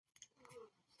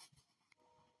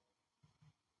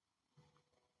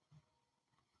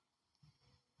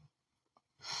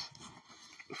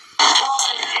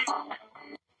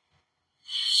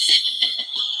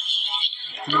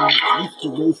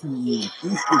bitch away from you.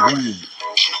 Instagram.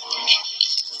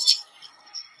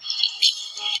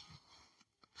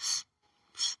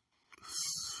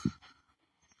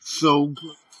 So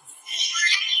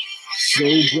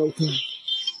broken.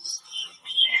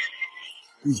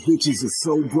 These bitches are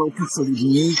so broken, so they do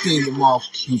anything to mark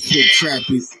and foot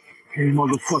traffic. And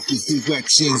motherfuckers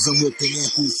directions. I'm looking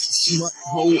at these smut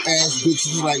whole ass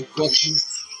bitches like fuck you.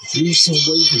 Lose some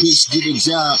weight, bitch, get a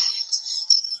job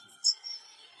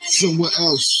somewhere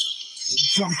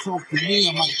else. Come talk to me,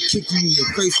 I might kick you in your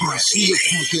face when I see your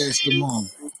punk ass tomorrow.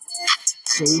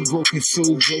 So broken, so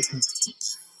broken.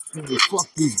 Nigga, fuck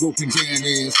these broken down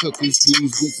ass suckers,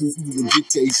 these bitches. Nigga, get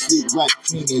they shit right,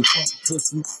 clean they front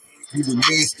pussy. You the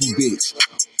nasty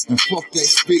bitch. And fuck that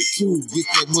spit too, get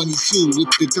that money too,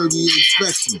 with the 38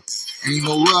 special. Ain't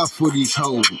no love for these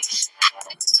hoes.